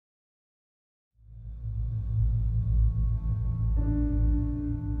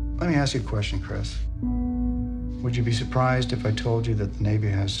Let me ask you a question, Chris. Would you be surprised if I told you that the Navy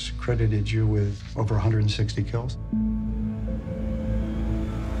has credited you with over 160 kills?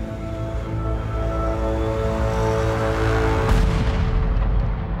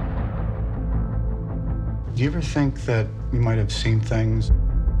 Do you ever think that you might have seen things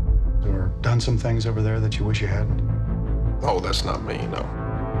or done some things over there that you wish you hadn't? Oh, that's not me, no.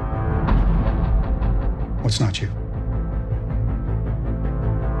 What's not you?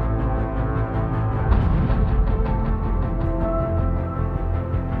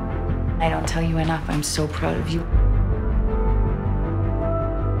 I don't tell you enough. I'm so proud of you.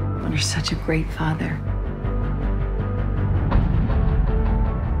 You're such a great father.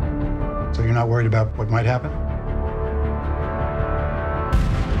 So you're not worried about what might happen?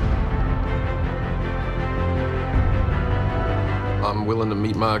 I'm willing to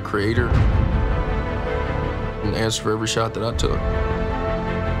meet my creator and answer for every shot that I took.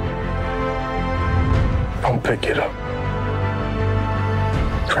 I'll pick it up.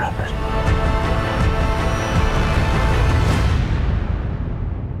 Drop it.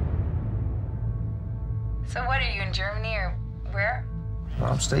 So what, are you in Germany or where?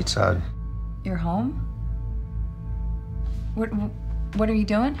 I'm stateside. You're home? What are you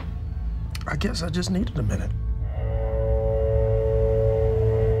doing? I guess I just needed a minute.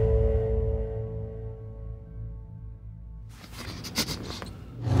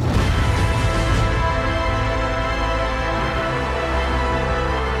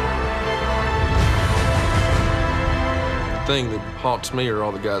 The thing that haunts me are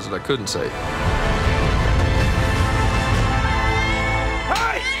all the guys that I couldn't save.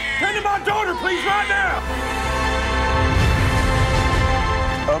 Hey! Tend to my daughter, please, right now!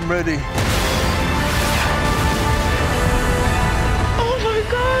 I'm ready. Oh my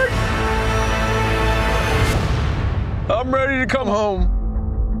God! I'm ready to come home.